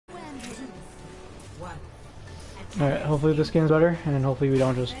Alright, hopefully this game's better, and hopefully we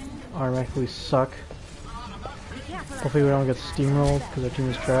don't just automatically suck. Hopefully we don't get steamrolled because our team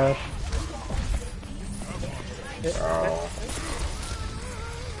is trash. Oh.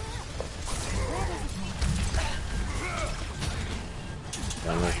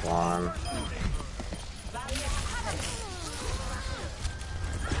 Finish one.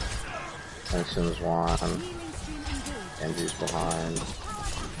 Vincent's one. Andy's behind.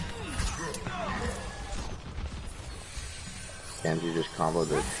 Andy just comboed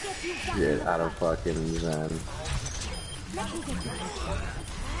the shit out of fucking Zen.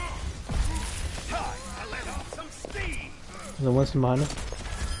 There's a Winston behind him.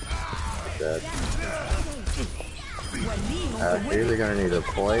 Dead. You're either gonna need to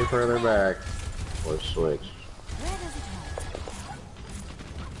play further back or switch.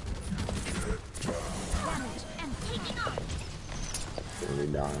 Gonna be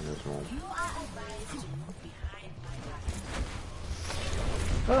down in this one.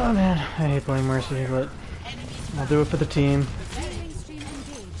 Oh man, I hate playing Mercy, but I'll do it for the team.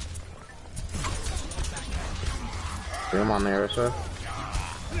 Do him on there, sir.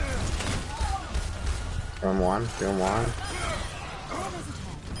 Do him one, do him one.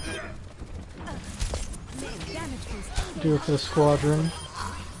 Do it for the squadron.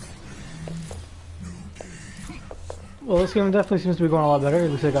 Well, this game definitely seems to be going a lot better.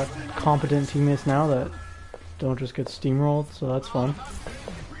 At least I got competent teammates now that don't just get steamrolled, so that's fun.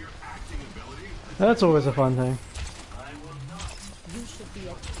 That's always a fun thing.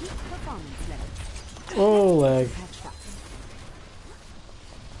 Oh, leg.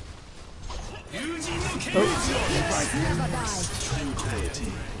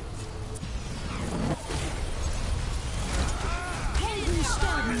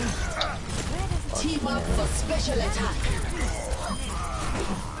 Team up for special attack.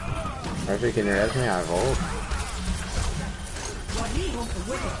 Actually, can you res me? I have ult.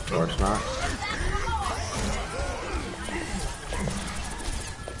 Of course not.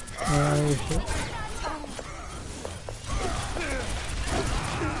 Shit.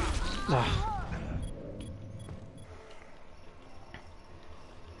 Ah.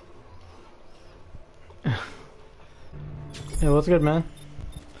 Yeah, what's good, man?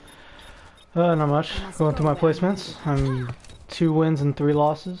 Not much. Going through my placements. I'm 2 wins and 3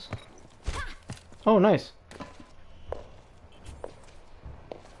 losses. Oh, nice.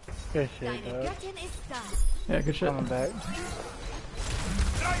 Good shit, dog. Yeah, good shit. Coming back.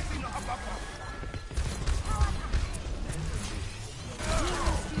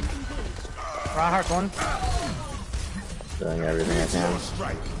 Reinhardt one. Doing everything I can.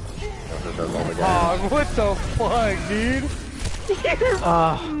 Oh, what the fuck, dude?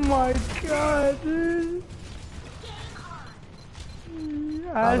 Oh my god, dude.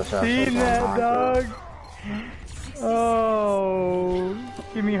 I seen that, dog. Oh,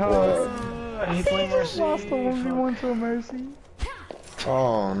 give me hugs. I hate playing Mercy. Lost the 1v1 to a Mercy.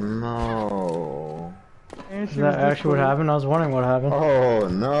 Oh no. Is that actually what happened? I was wondering what happened. Oh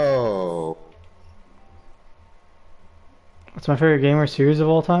no. What's my favorite gamer series of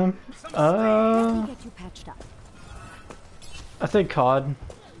all time? I think COD.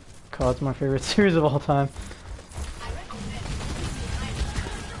 COD's my favorite series of all time.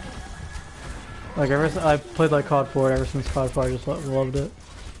 Like I played like COD 4 ever since COD 4. I just loved it.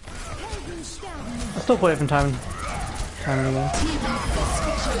 I still play it from time and again.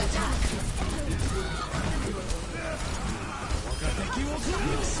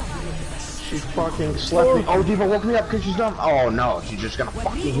 She fucking slept me. Oh, Diva woke me up because she's dumb. Oh no, she's just gonna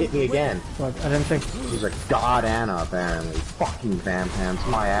fucking hit me again. What? I didn't think. She's a god Anna apparently. Fucking Van Pants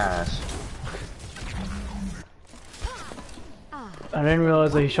my ass. I didn't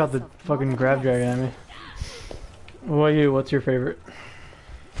realize that he shot the fucking grab dragon at me. What about you? What's your favorite?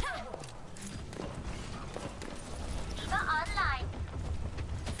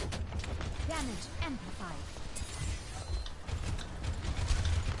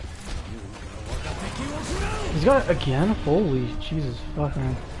 He's got it again? Holy Jesus fuck,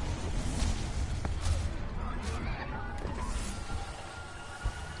 man.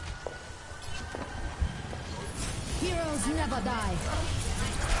 Heroes never die.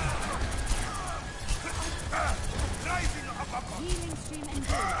 Healing stream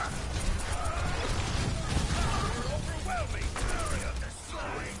engaged.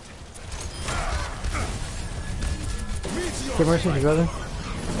 Get Mercy together.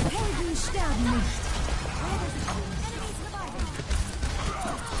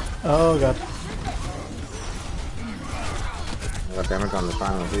 Oh god. I got damage on the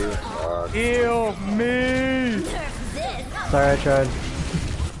final view. Heal me! Sorry, I tried.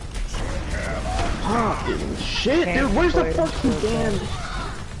 Fucking shit, Can't dude. Where's the play fucking so damn?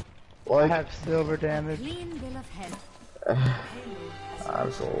 I Like, have silver damage. Clean bill of health.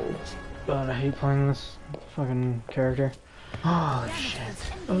 I'm sold. God, I hate playing this fucking character. Oh shit.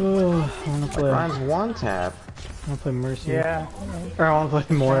 Oh, I wanna play. I Ryan's one tap. wanna play Mercy. Yeah. Or I wanna play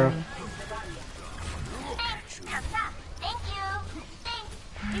Moira.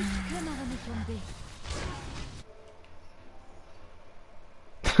 Ich kümmere mich dich.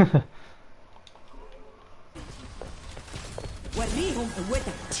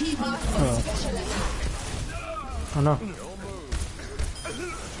 Oh no.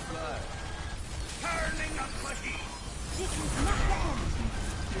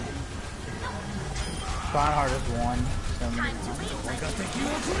 Reinhardt is one. So many.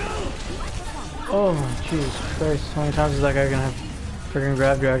 Oh Jesus Christ, how many times is that guy gonna have friggin'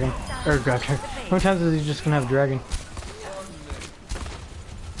 grab dragon? Or grab dragon. How many times is he just gonna have dragon?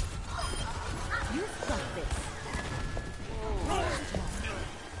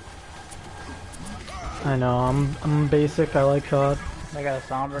 I know, I'm basic, I like COD. They got a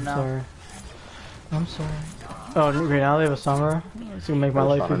Sombra now. Sorry. I'm sorry. Oh, right now they have a Sombra? It's gonna make my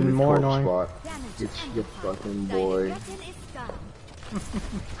life even more annoying. It's your fucking boy.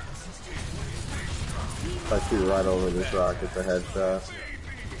 I shoot right over this rock at the headshot.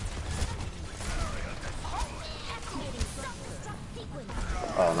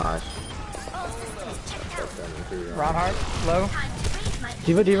 Oh, nice. Reinhardt, low.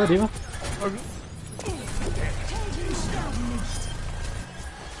 Diva, Diva, Diva.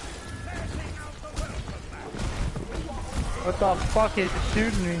 What the fuck is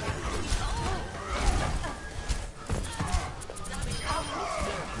shooting me?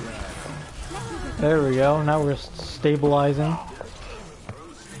 There we go, now we're stabilizing.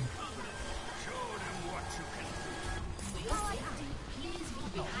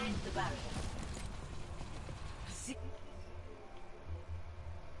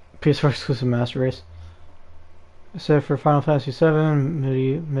 PS4 exclusive Master Race. Except for Final Fantasy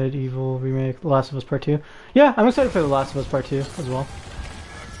VII, Medieval Remake, The Last of Us Part 2. Yeah, I'm excited for The Last of Us Part 2 as well.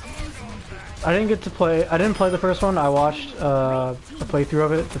 I didn't play the first one. I watched a playthrough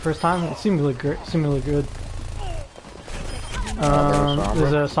of it the first time. It seemed really great, seemed really good.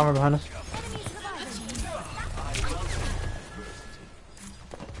 There's a Sombra behind us.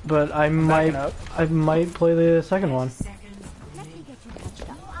 But I might play the second one.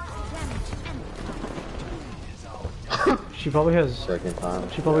 She probably has. Second time.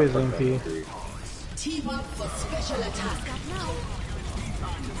 She probably has MP. Team up for special attack.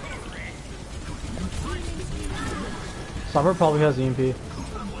 Sombra probably has EMP.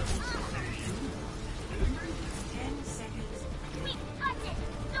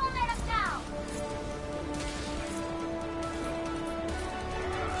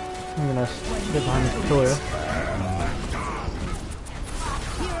 I'm gonna get behind this pillar.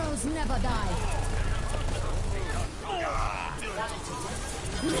 Heroes never die.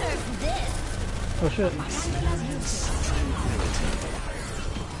 Nerf this. Oh shit.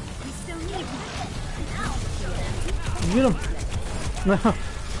 Get him! No!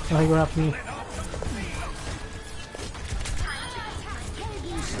 No, he went after me.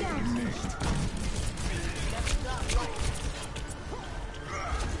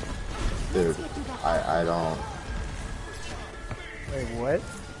 Dude, I don't. Wait, what?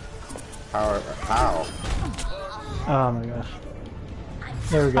 How? Oh my gosh.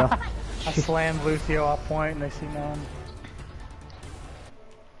 There we go. I slammed Lucio off point and they see none.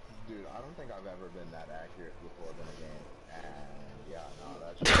 Dude, I don't think I've ever been that accurate before in a game. And yeah, no,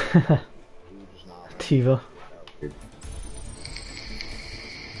 that's just not. Diva.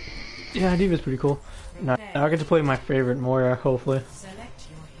 Yeah, Diva's pretty cool. Now I get to play my favorite Moira, hopefully.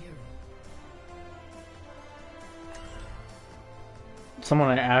 Someone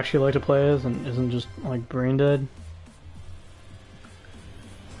I actually like to play as and isn't just like brain dead.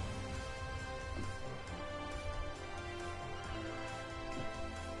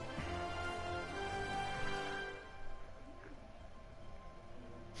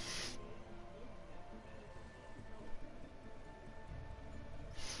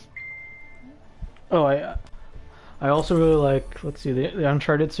 Oh, I also really like, let's see, the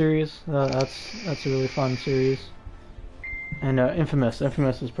Uncharted series. That's a really fun series. And Infamous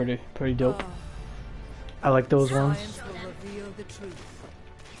is pretty dope. I like those ones.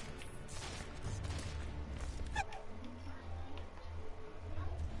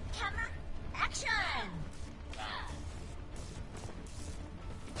 Camera, action!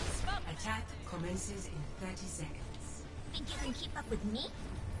 Attack commences in 30 seconds. Think you can keep up with me?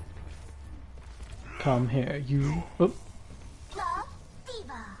 Come here, you. Oop. Love,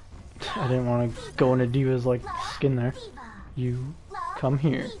 Diva. I didn't want to go into Diva's like skin there. You come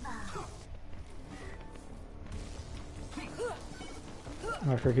here.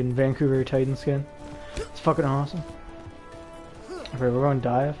 My freaking Vancouver Titan skin. It's fucking awesome. Okay, we're going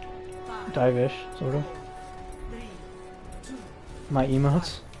dive. Dive-ish, sort of. My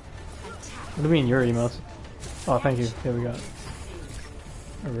emotes? What do you mean your emotes? Oh, thank you. Here we go.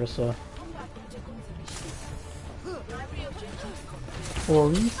 Arissa.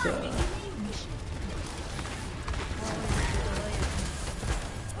 Orisa.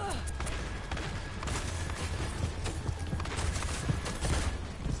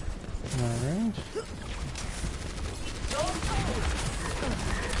 Alright.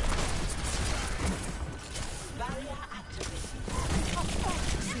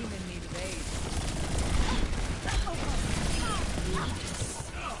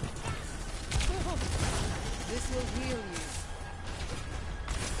 This will heal you.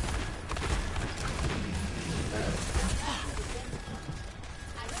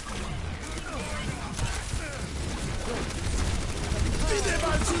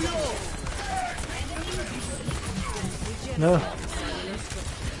 No.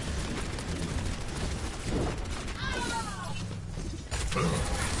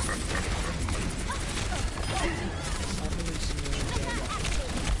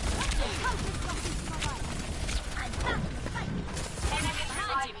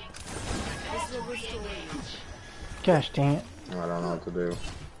 Gosh dang it. I don't know what to do.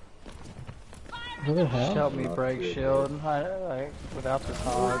 What the hell? Help me break shield. Like without the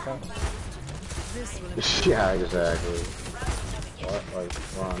hog. Yeah, exactly. What? Like,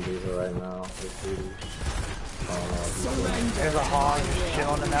 we're on Diva right now. I don't know. There's a hog just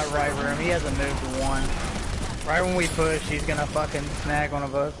chilling in that right room. He hasn't moved one. Right when we push, he's gonna fucking snag one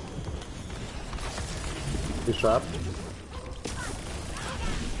of us. He's trapped.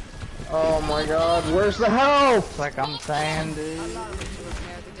 Oh my god, where's the health? It's like I'm saying, dude.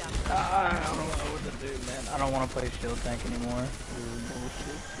 I don't know what to do, man. I don't want to play shield tank anymore. This is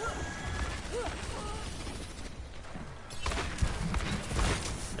bullshit.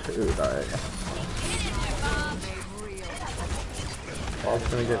 Dude, alright. I was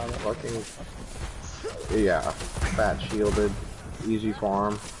gonna get fucking... Yeah, fat shielded, easy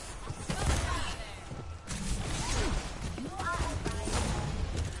farm.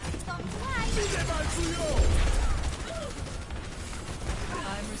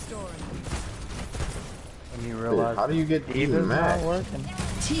 I'm restoring. When you Dude, realize how do you get Diva's even not max? working.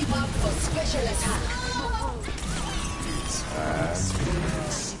 Team up for special attack.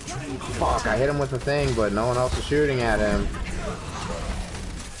 Fuck, I hit him with the thing, but no one else is shooting at him.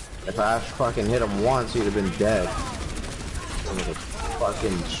 If I fucking hit him once, he'd have been dead. With a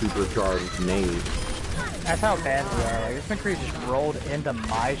fucking supercharged nade. That's how bad we are. Like, this McCree just rolled into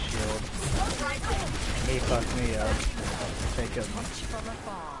my shield. He fucked me up. Take him.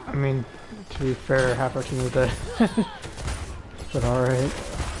 I mean, to be fair, half our team was dead. But alright.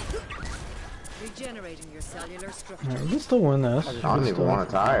 Regenerating your cellular structure. Alright, we can still win this. I don't even want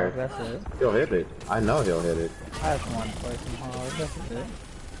to tire. That's it. He'll hit it. I know he'll hit it. I just want to play some hog. That's it.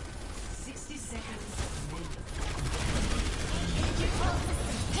 60 seconds.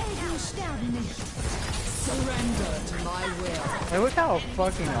 Surrender to my will. Hey, look how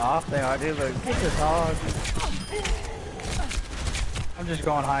fucking off they are, dude. Look, get this hog. I'm just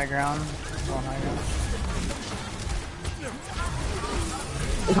going high ground. Going high ground.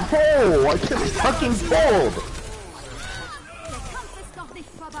 Oh, I just fucking pulled!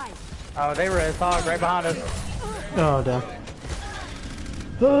 Oh, they were his hog right behind us. Oh, damn.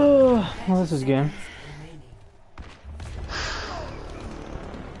 Oh, well, this is game.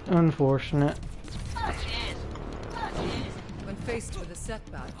 Unfortunate. When faced with a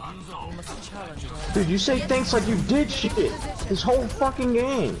setback, you must challenge your Dude, you say things like you did shit this whole fucking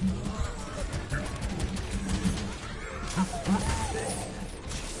game.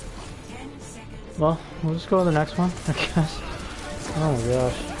 Well, we'll just go to the next one, I guess. Oh my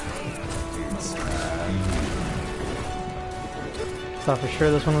gosh. Thought for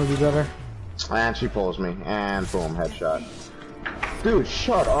sure this one would be better. And she pulls me, and boom, headshot. Dude,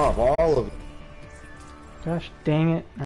 shut up, all of Gosh dang it.